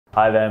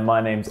Hi there,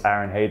 my name's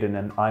Aaron Hayden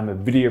and I'm a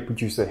video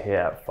producer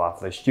here at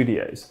Firefly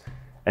Studios.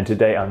 And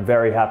today I'm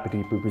very happy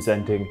to be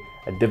presenting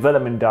a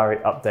development diary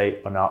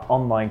update on our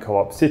online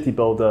co-op city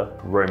builder,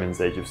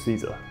 Roman's Age of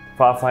Caesar.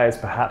 Firefly is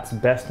perhaps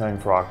best known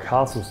for our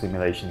castle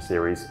simulation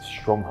series,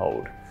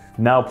 Stronghold,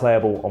 now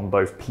playable on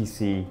both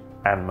PC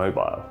and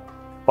mobile.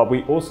 But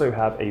we also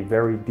have a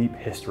very deep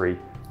history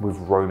with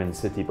Roman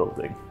city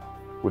building,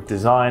 with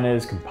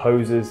designers,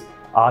 composers,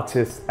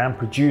 artists and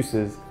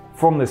producers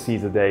from the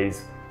Caesar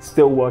days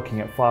still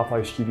working at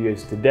Firefly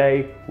Studios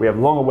today. We have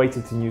long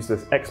awaited to use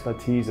this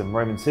expertise in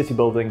Roman city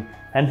building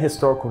and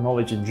historical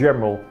knowledge in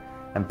general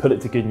and put it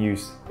to good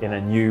use in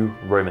a new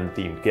Roman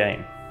themed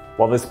game.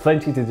 While there's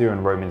plenty to do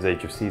in Roman's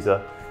Age of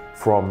Caesar,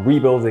 from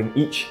rebuilding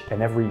each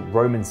and every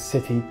Roman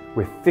city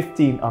with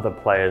 15 other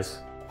players,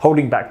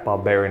 holding back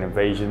barbarian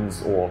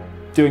invasions, or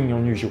doing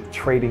your usual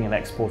trading and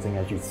exporting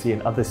as you'd see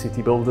in other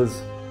city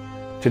builders,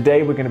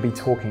 today we're going to be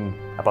talking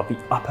about the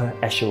upper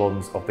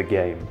echelons of the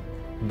game,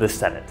 the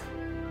Senate.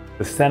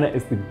 The Senate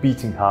is the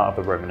beating heart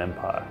of the Roman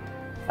Empire,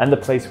 and the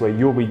place where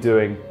you'll be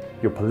doing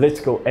your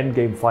political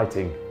endgame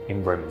fighting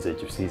in Roman's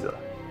Age of Caesar,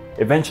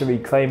 eventually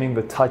claiming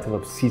the title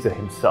of Caesar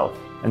himself,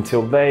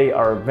 until they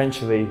are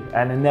eventually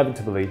and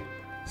inevitably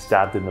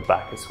stabbed in the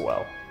back as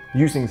well.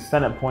 Using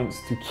Senate points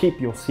to keep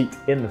your seat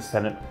in the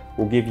Senate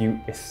will give you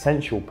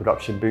essential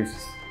production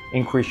boosts,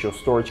 increase your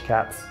storage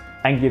caps,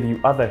 and give you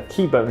other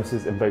key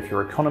bonuses in both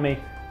your economy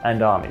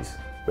and armies.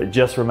 But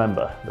just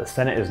remember, the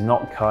Senate is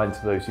not kind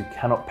to those who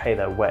cannot pay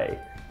their way,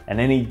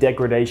 and any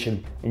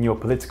degradation in your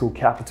political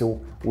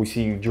capital will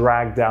see you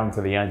dragged down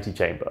to the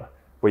antechamber,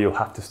 where you'll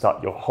have to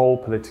start your whole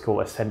political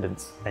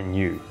ascendance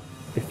anew.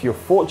 If you're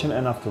fortunate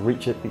enough to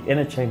reach it, the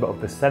inner chamber of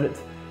the Senate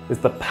is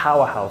the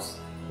powerhouse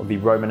of the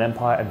Roman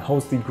Empire and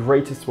holds the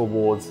greatest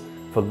rewards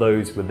for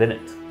those within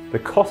it. The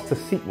cost to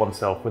seat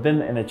oneself within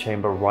the inner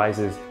chamber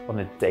rises on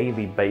a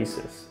daily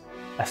basis.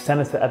 A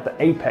senator at the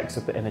apex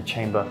of the inner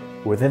chamber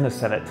within the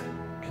Senate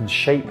can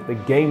shape the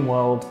game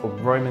world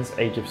of Roman's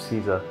Age of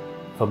Caesar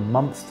for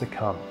months to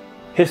come.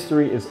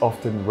 History is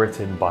often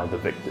written by the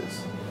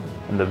victors,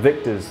 and the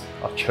victors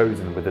are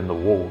chosen within the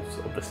walls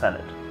of the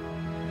Senate.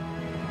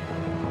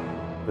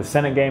 The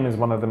Senate game is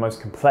one of the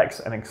most complex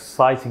and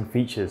exciting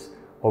features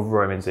of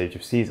Roman's Age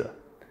of Caesar,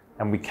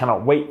 and we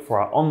cannot wait for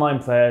our online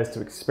players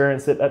to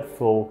experience it at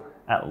full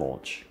at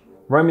launch.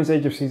 Roman's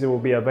Age of Caesar will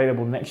be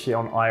available next year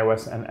on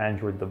iOS and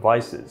Android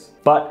devices,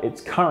 but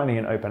it's currently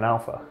in open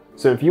alpha.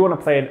 So if you want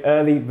to play an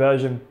early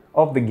version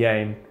of the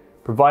game,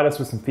 provide us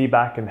with some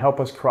feedback and help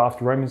us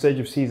craft Roman's Age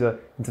of Caesar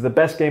into the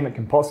best game it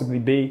can possibly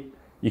be,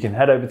 you can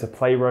head over to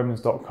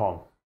playromans.com.